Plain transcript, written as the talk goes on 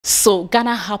So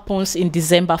Ghana happens in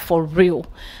December for real.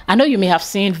 I know you may have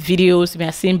seen videos, you may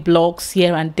have seen blogs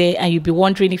here and there, and you'll be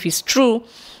wondering if it's true.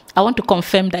 I want to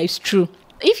confirm that it's true.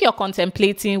 If you're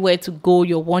contemplating where to go,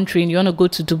 you're wondering, you want to go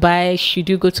to Dubai, should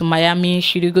you go to Miami,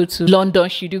 should you go to London,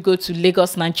 should you go to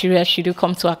Lagos, Nigeria, should you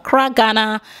come to Accra,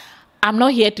 Ghana? I'm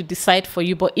not here to decide for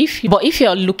you, but if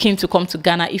you're looking to come to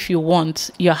Ghana, if you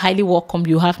want, you're highly welcome.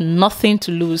 You have nothing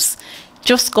to lose.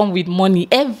 Just come with money.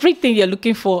 Everything you're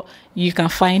looking for, you can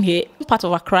find here. Part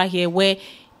of Accra here where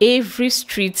every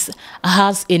street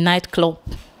has a nightclub.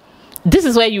 This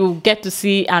is where you get to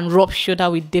see and rub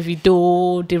shoulder with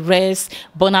Davido, the rest,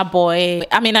 Burna Boy.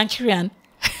 I'm a Nigerian.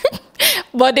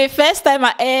 But the first time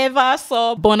I ever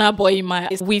saw Burna Boy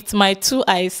with my two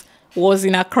eyes was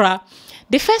in Accra.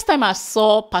 The first time I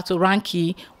saw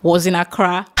Patoranking was in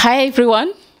Accra. Hi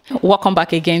everyone. Welcome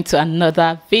back again to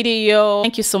another video.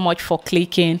 Thank you so much for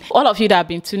clicking. All of you that have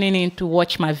been tuning in to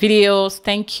watch my videos,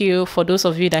 thank you. For those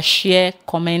of you that share,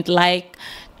 comment, like,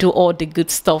 do all the good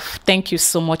stuff, thank you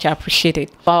so much. I appreciate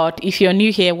it. But if you're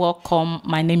new here, welcome.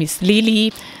 My name is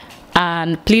Lily,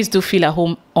 and please do feel at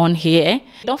home on here.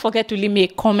 Don't forget to leave me a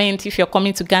comment if you're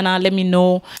coming to Ghana. Let me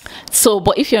know.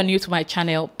 But if you're new to my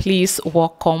channel, please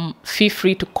welcome. Feel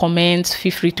free to comment,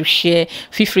 feel free to share,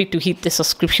 feel free to hit the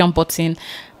subscription button,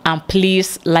 and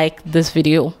please like this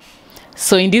video.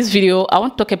 So in this video, I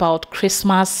want to talk about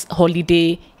Christmas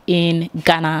holiday in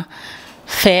Ghana.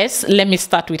 First, let me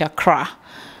start with Accra.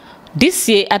 This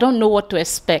year, I don't know what to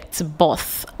expect,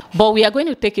 but we are going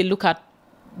to take a look at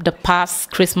the past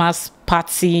Christmas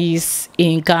parties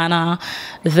in Ghana.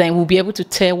 Then we'll be able to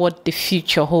tell what the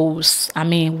future holds. I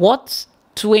mean, what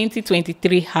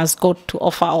 2023 has got to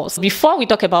offer us. Before we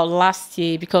talk about last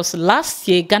year, because last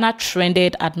year Ghana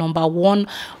trended at #1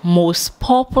 most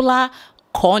popular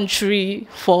country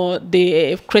for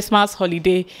the Christmas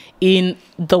holiday in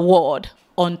the world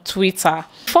on Twitter.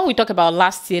 Before we talk about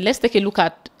last year, let's take a look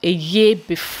at a year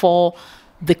before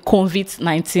the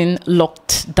COVID-19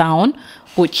 lockdown,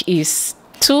 which is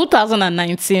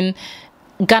 2019.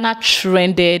 Ghana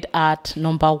trended at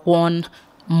 #1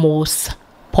 most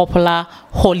popular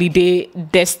holiday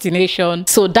destination.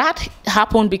 So that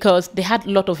happened because they had a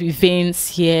lot of events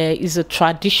here. It's a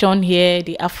tradition here,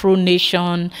 the Afro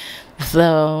Nation,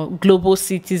 the Global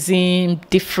Citizen,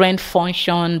 different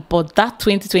function. But that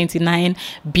 2029,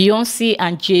 Beyonce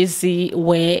and Jay-Z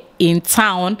were in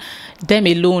town. Them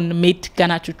alone made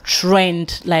Ghana to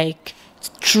trend, like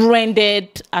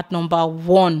trended at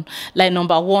 #1, like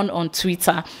 #1 on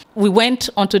Twitter. We went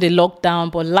onto the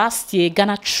lockdown, but last year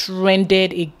Ghana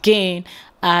trended again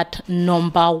at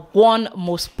 #1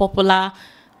 most popular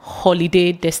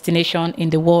holiday destination in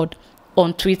the world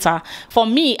on Twitter. For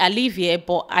me, I live here,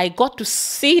 but I got to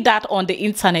see that on the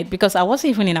internet because I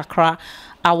wasn't even in Accra.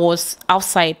 I was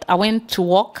outside. I went to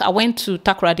work. I went to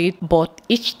Takoradi, but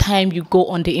each time you go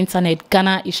on the internet,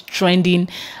 Ghana is trending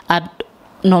at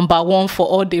 #1 for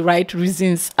all the right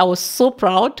reasons. I was so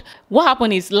proud. What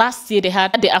happened is last year they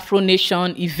had the Afro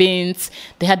Nation events,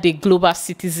 they had the Global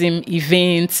Citizen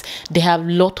events, they have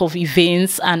a lot of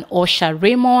events, and Usher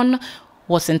Raymond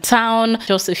was in town.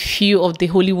 Just a few of the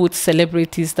Hollywood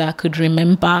celebrities that I could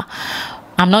remember.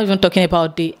 I'm not even talking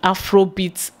about the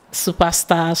Afrobeat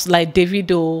superstars like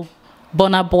Davido,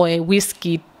 Burna Boy,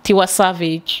 Whiskey, Tiwa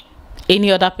Savage,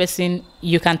 any other person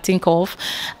you can think of.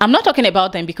 I'm not talking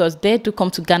about them because they do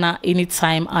come to Ghana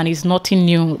anytime and it's nothing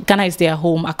new. Ghana is their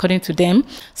home according to them.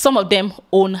 Some of them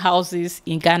own houses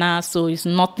in Ghana, so it's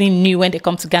nothing new when they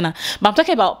come to Ghana. But I'm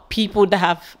talking about people that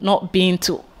have not been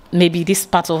to maybe this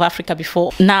part of Africa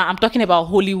before. Now I'm talking about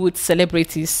Hollywood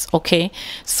celebrities, okay?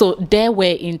 So they were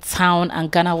in town and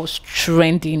Ghana was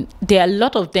trending. There are a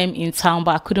lot of them in town,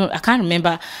 but I can't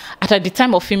remember. At the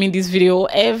time of filming this video,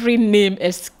 every name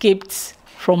escaped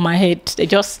from my head. They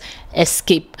just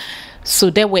escaped. So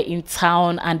they were in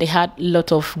town and they had a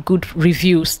lot of good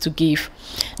reviews to give.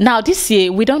 Now this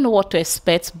year, we don't know what to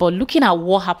expect, but looking at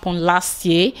what happened last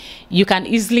year, you can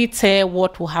easily tell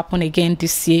what will happen again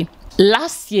this year.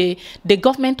 Last year, the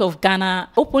government of Ghana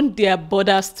opened their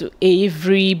borders to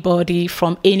everybody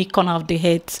from any corner of the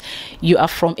earth. You are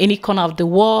from any corner of the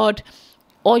world.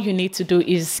 All you need to do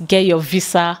is get your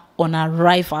visa on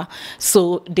arrival.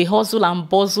 So the hustle and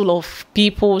bustle of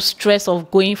people, stress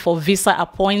of going for visa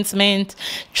appointment,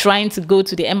 trying to go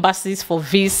to the embassies for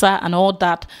visa and all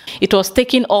that, it was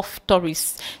taking off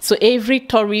tourists. So every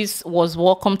tourist was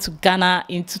welcome to Ghana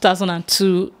in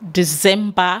 2002,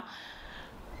 December,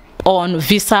 on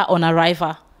visa on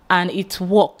arrival, and it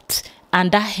worked,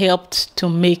 and that helped to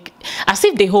make as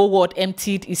if the whole world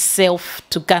emptied itself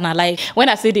to Ghana. Like when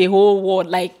I say the whole world,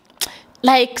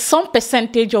 like some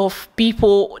percentage of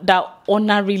people that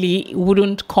ordinarily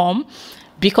wouldn't come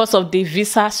because of the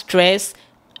visa stress.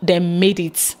 They made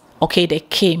it. Okay, they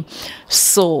came.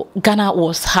 So Ghana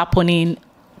was happening,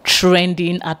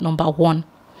 trending at number 1.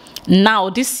 Now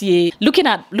this year,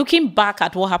 looking back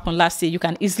at what happened last year, you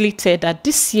can easily tell that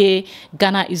this year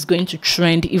Ghana is going to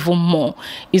trend even more.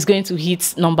 It's going to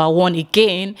hit number 1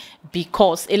 again,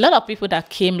 because a lot of people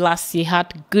that came last year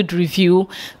had good review.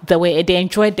 They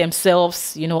enjoyed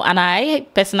themselves, you know. And I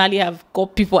personally have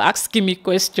got people asking me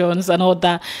questions and all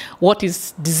that. What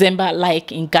is December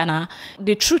like in Ghana?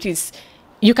 The truth is,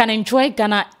 you can enjoy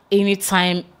Ghana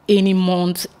anytime, any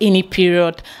month, any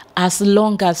period, as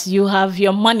long as you have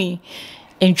your money.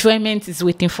 Enjoyment is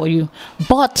waiting for you.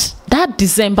 But that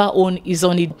December own is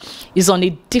on a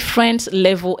different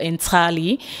level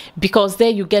entirely, because there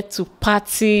you get to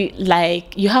party.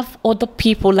 Like, you have other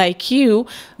people like you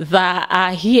that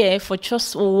are here for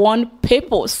just one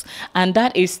purpose, and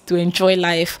that is to enjoy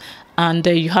life. And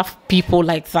you have people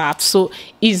like that. So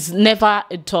it's never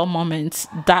a dull moment,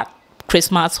 that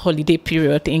Christmas holiday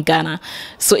period in Ghana.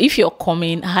 So if you're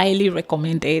coming, highly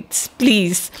recommend it.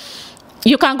 Please,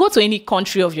 you can go to any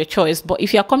country of your choice, but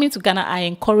if you're coming to Ghana, I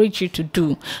encourage you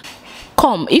to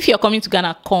come. If you're coming to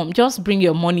Ghana, come. Just bring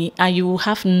your money and you will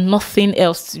have nothing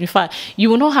else. In fact, you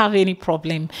will not have any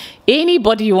problem.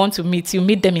 Anybody you want to meet, you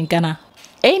meet them in Ghana.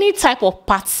 Any type of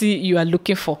party you are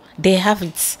looking for, they have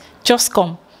it. Just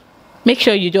come. Make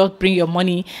sure you just bring your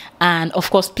money, and of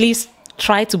course, please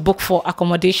try to book for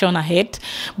accommodation ahead.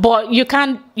 But you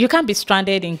can't be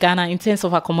stranded in Ghana in terms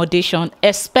of accommodation,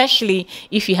 especially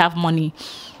if you have money.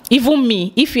 Even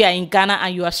me, if you are in Ghana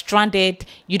and you are stranded,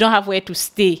 you don't have where to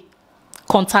stay,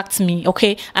 contact me,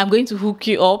 okay? I'm going to hook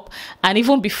you up. And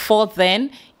even before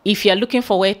then, if you're looking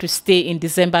for where to stay in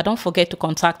December, don't forget to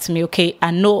contact me, okay? I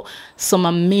know some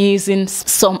amazing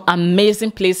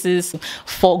places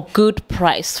for good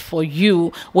price for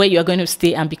you, where you're going to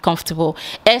stay and be comfortable,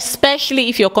 especially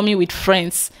if you're coming with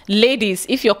friends. Ladies,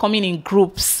 if you're coming in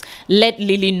groups, let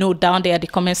Lily know down there at the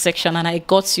comment section, and I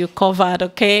got you covered,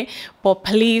 okay? But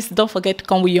please don't forget to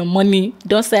come with your money.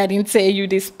 Don't say I didn't tell you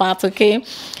this part, okay?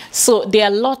 So there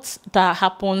are lots that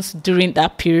happens during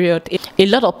that period. A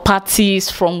lot of parties,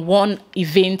 from one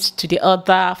event to the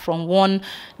other, from one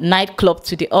nightclub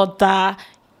to the other.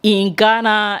 In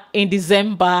Ghana in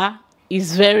December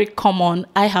is very common.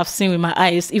 I have seen with my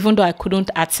eyes, even though I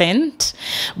couldn't attend.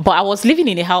 But I was living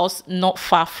in a house not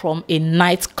far from a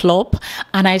nightclub,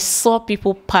 and I saw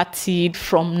people partied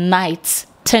from night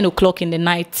 10 o'clock in the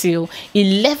night till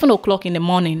 11 o'clock in the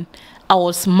morning. I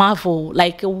was marvel,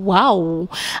 like, wow.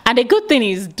 And the good thing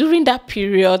is, during that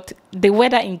period, the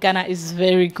weather in Ghana is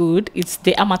very good. It's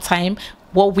the Summertime,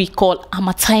 what we call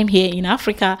Summertime here in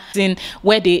Africa, in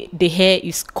where the hair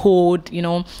is cold, you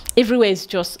know, everywhere is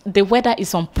just, the weather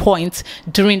is on point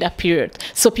during that period.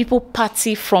 So people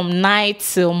party from night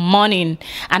till morning,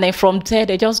 and then from there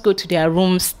they just go to their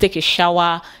rooms, take a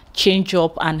shower, change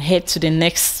up, and head to the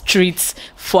next streets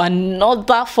for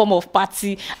another form of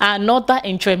party, another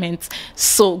enjoyment.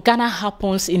 So Ghana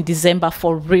happens in December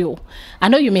for real. I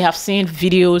know you may have seen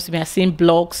videos, you may have seen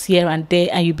blogs here and there,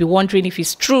 and you'll be wondering if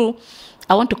it's true.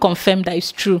 I want to confirm that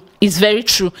it's true. It's very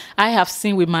true. I have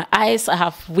seen with my eyes, I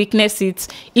have witnessed it,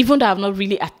 even though I have not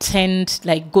really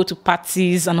go to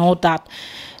parties and all that.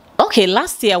 Okay,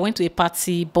 last year I went to a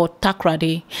party, but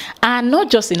Takrade, and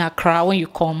not just in Accra. When you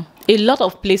come, a lot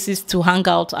of places to hang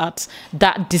out at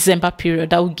that December period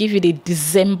that will give you the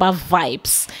December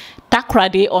vibes.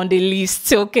 Takrade on the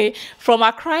list, okay? From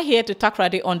Accra here to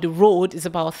Takrade on the road is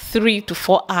about 3 to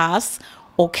 4 hours,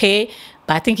 okay?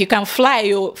 But I think you can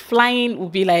fly. Flying will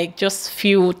be like just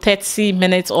 30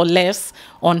 minutes or less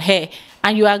on here,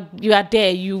 and you are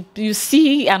there. You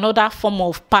see another form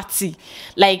of party.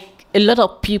 Like, a lot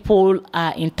of people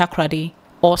are in Takrade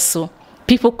also.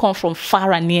 People come from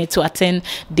far and near to attend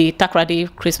the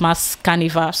Takrade Christmas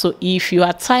Carnival. So if you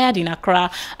are tired in Accra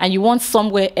and you want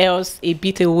somewhere else a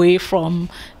bit away from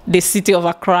the city of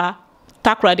Accra,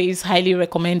 Takrade is highly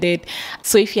recommended.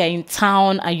 So if you're in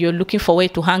town and you're looking for a way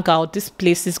to hang out, this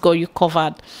place has got you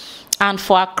covered. And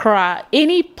for Accra,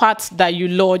 any part that you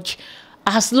lodge,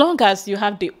 as long as you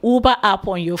have the Uber app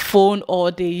on your phone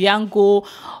or the Yango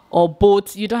or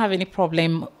boat, you don't have any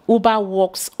problem. Uber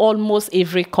works almost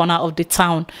every corner of the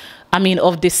town,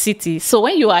 of the city. So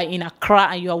when you are in Accra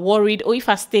and you are worried, oh, if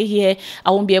I stay here, I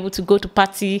won't be able to go to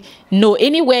party. No,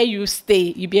 anywhere you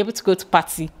stay, you'll be able to go to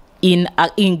party in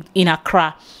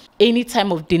Accra. Any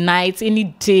time of the night, any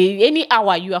day, any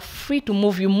hour, you are free to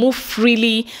move. You move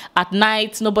freely at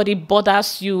night. Nobody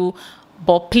bothers you.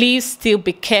 but please still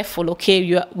be careful,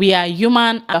 okay? We are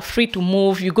human, are free to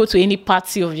move. You go to any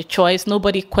party of your choice,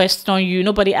 nobody question you,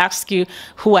 nobody asks you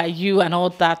who are you and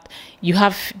all that. You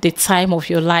have the time of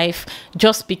your life.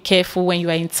 Just be careful when you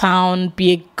are in town.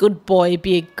 Be a good boy,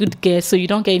 be a good girl, so you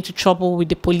don't get into trouble with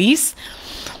the police.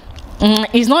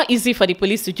 It's not easy for the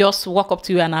police to just walk up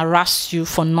to you and harass you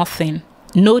for nothing.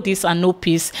 Know this and know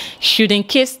peace. Should in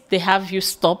case they have you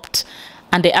stopped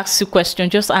and they ask you question,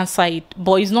 just answer it.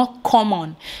 But it's not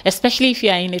common, especially if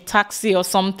you are in a taxi or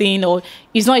something, or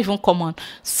it's not even common.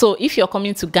 So if you're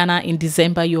coming to Ghana in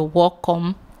December, you're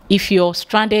welcome. If you're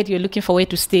stranded, you're looking for where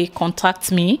to stay, contact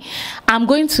me. I'm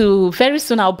going to, very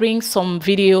soon, I'll bring some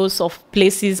videos of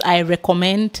places I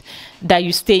recommend that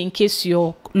you stay in case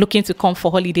you're looking to come for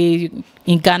holiday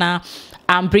in Ghana.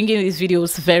 I'm bringing these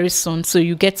videos very soon. So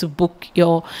you get to book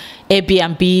your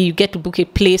Airbnb, you get to book a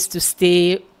place to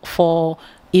stay for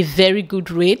a very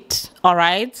good rate. All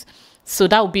right. So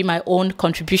that will be my own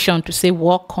contribution to say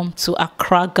welcome to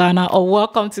Accra, Ghana, or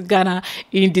welcome to Ghana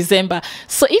in December.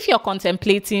 So if you're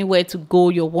contemplating where to go,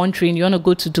 you're wondering, you want to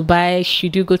go to Dubai,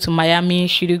 should you go to Miami,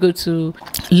 should you go to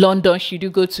London, should you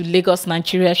go to Lagos,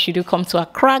 Nigeria, should you come to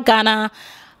Accra, Ghana?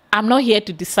 I'm not here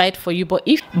to decide for you, but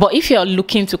if you're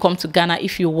looking to come to Ghana,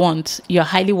 if you want, you're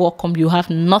highly welcome. You have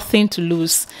nothing to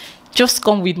lose. Just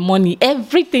come with money.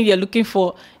 Everything you're looking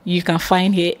for, you can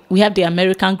find here. We have the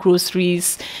American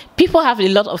groceries. People have a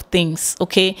lot of things,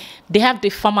 okay? They have the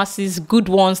pharmacies, good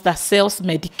ones that sells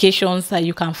medications that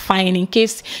you can find in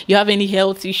case you have any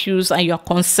health issues and you're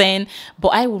concerned. But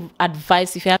I would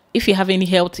advise if you have any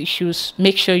health issues,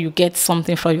 make sure you get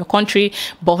something from your country.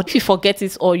 But if you forget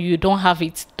it or you don't have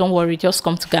it, don't worry, just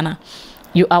come to Ghana.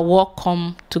 You are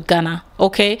welcome to Ghana,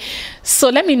 okay? So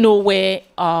let me know where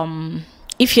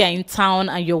if you're in town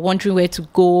and you're wondering where to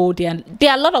go, there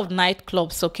are a lot of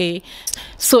nightclubs, okay?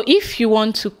 So if you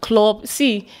want to club,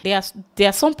 see, there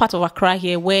are some parts of Accra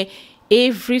here where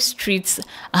every street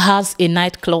has a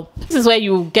nightclub. This is where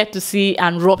you get to see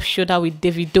and rub shoulder with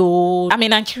Davido. I'm a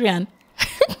Nigerian.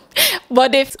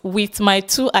 But with my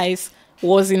 2 eyes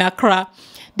was in Accra.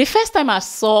 The first time I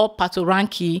saw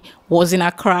Patoranking was in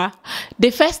Accra. The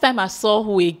first time I saw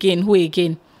who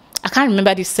again? I can't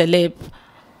remember the celeb.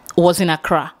 Was in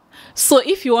Accra. So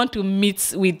if you want to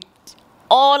meet with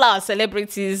all our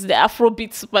celebrities, the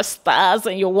Afrobeat superstars,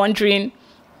 and you're wondering,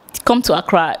 come to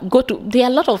Accra. There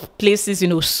are a lot of places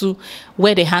in Osu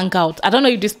where they hang out. I don't know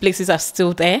if these places are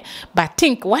still there, but I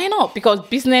think why not? Because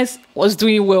business was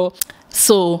doing well.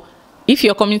 So if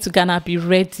you're coming to Ghana, be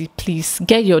ready, please.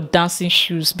 Get your dancing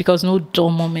shoes because no dull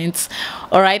moments.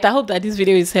 All right, I hope that this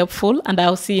video is helpful and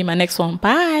I'll see you in my next one.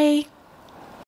 Bye.